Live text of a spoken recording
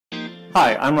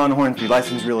Hi, I'm Ron Hornsby,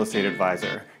 licensed real estate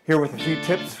advisor, here with a few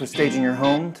tips for staging your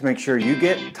home to make sure you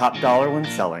get top dollar when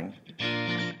selling.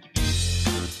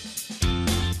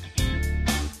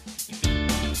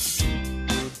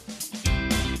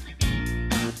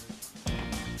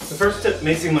 The first tip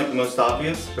may seem like the most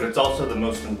obvious, but it's also the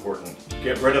most important.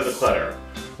 Get rid of the clutter.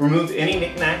 Remove any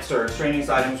knickknacks or extraneous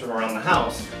items from around the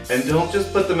house, and don't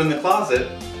just put them in the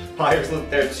closet. Buyers live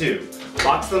there too.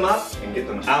 Box them up and get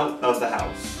them out of the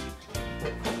house.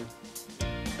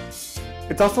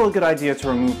 It's also a good idea to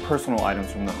remove personal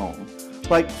items from the home,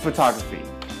 like photography.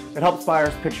 It helps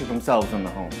buyers picture themselves in the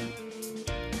home.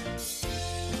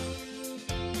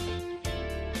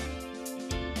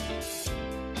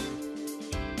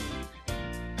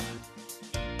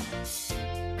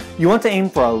 You want to aim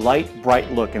for a light,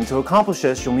 bright look, and to accomplish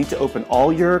this, you'll need to open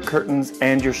all your curtains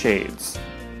and your shades.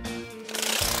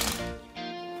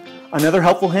 Another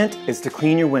helpful hint is to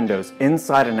clean your windows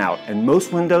inside and out, and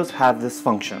most windows have this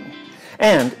function.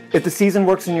 And if the season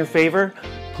works in your favor,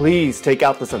 please take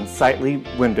out this unsightly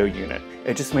window unit.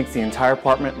 It just makes the entire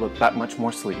apartment look that much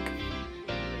more sleek.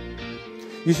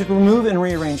 You should remove and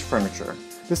rearrange furniture.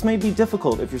 This may be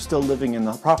difficult if you're still living in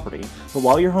the property, but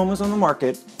while your home is on the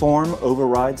market, form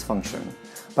overrides function.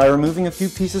 By removing a few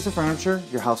pieces of furniture,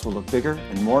 your house will look bigger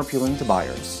and more appealing to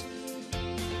buyers.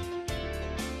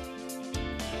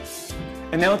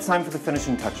 And now it's time for the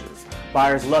finishing touches.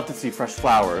 Buyers love to see fresh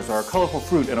flowers or colorful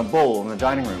fruit in a bowl in the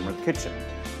dining room or the kitchen.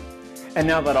 And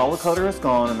now that all the clutter is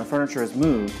gone and the furniture is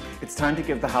moved, it's time to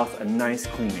give the house a nice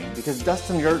cleaning, because dust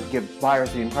and dirt give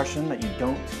buyers the impression that you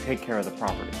don't take care of the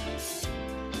property.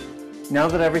 Now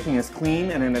that everything is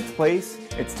clean and in its place,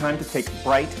 it's time to take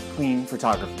bright, clean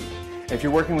photography. If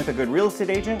you're working with a good real estate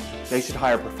agent, they should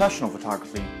hire professional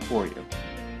photography for you.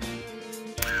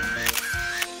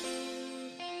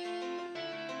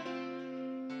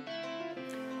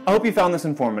 I hope you found this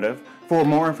informative. For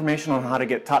more information on how to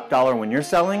get top dollar when you're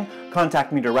selling,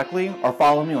 contact me directly or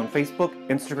follow me on Facebook,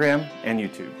 Instagram, and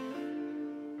YouTube.